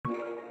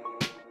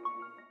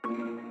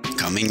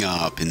Coming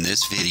up in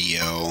this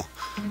video,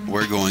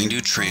 we're going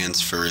to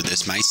transfer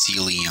this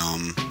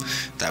mycelium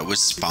that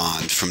was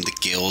spawned from the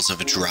gills of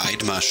a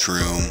dried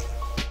mushroom.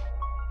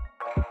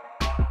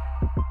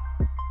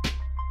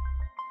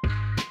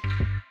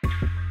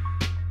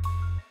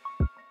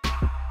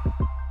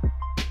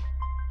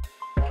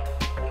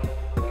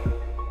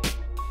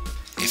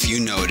 If you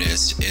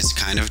notice, it's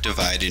kind of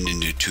divided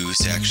into two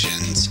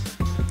sections.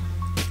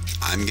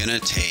 I'm gonna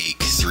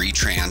take 3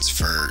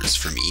 transfers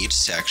from each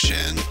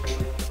section.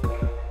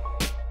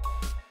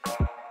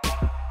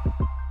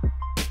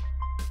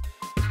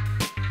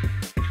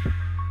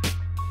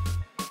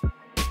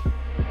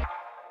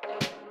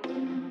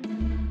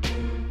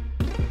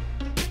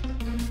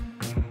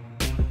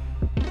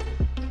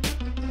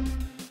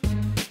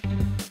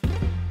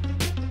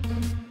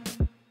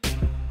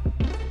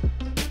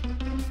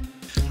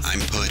 I'm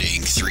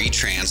putting 3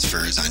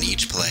 transfers on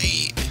each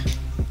plate.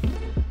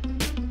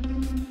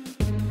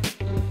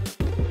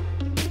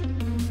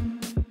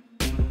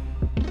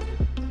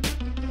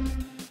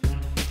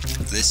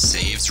 This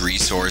saves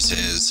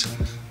resources.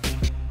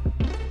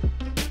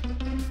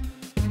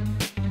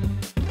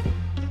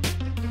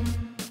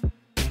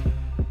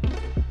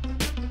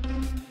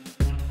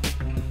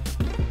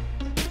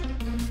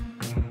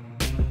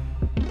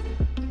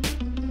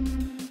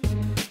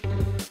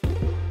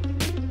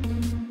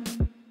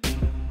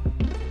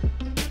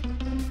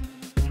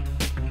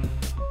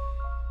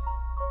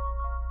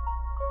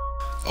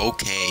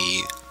 Okay,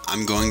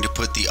 I'm going to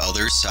put the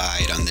other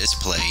side on this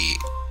plate.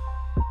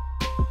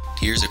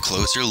 Here's a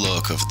closer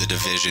look of the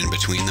division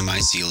between the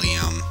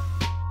mycelium.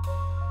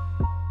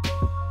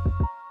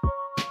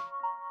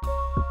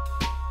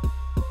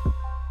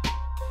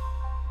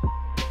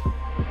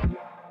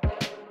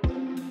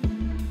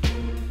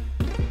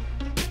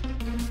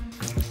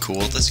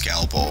 Cool the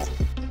scalpel.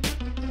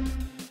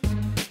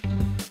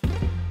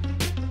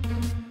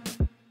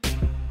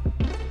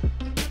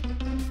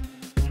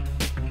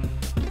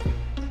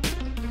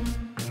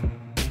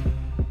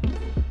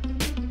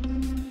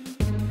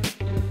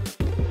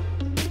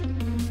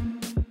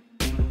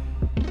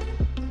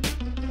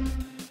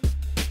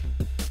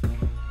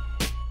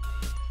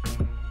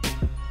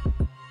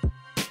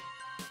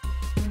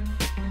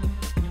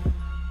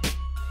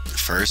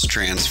 First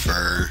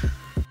transfer.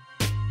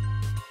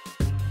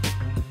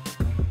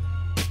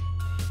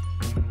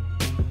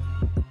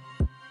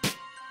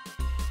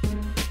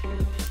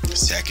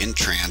 Second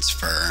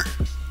transfer.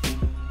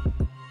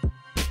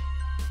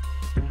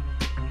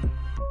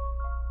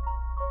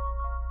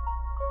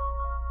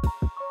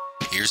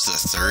 Here's the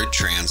third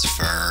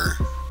transfer.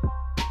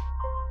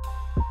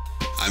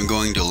 I'm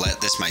going to let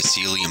this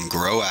mycelium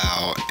grow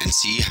out and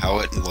see how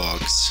it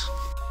looks.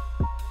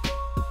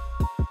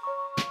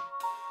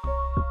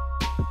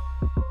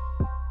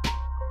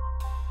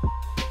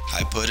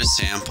 I put a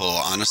sample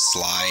on a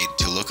slide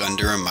to look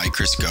under a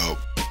microscope.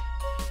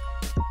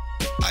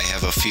 I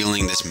have a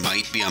feeling this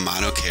might be a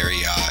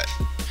monokaryote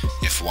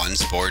if one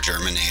spore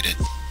germinated.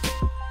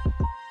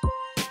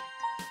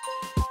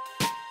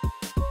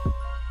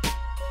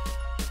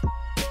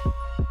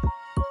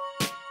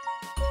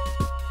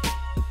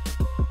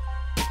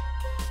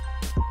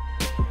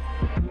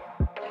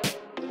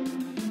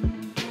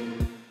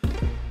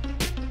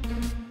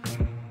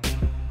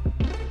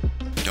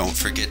 Don't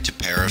forget to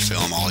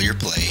parafilm all your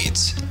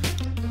plates.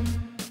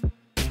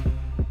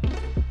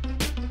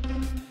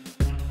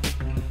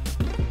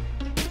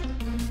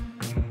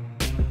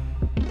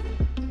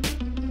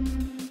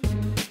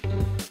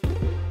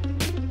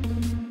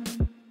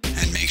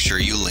 And make sure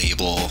you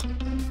label.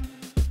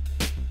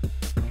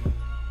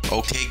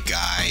 Okay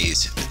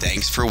guys,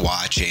 thanks for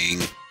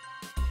watching.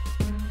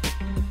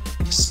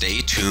 Stay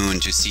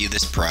tuned to see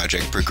this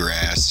project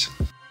progress.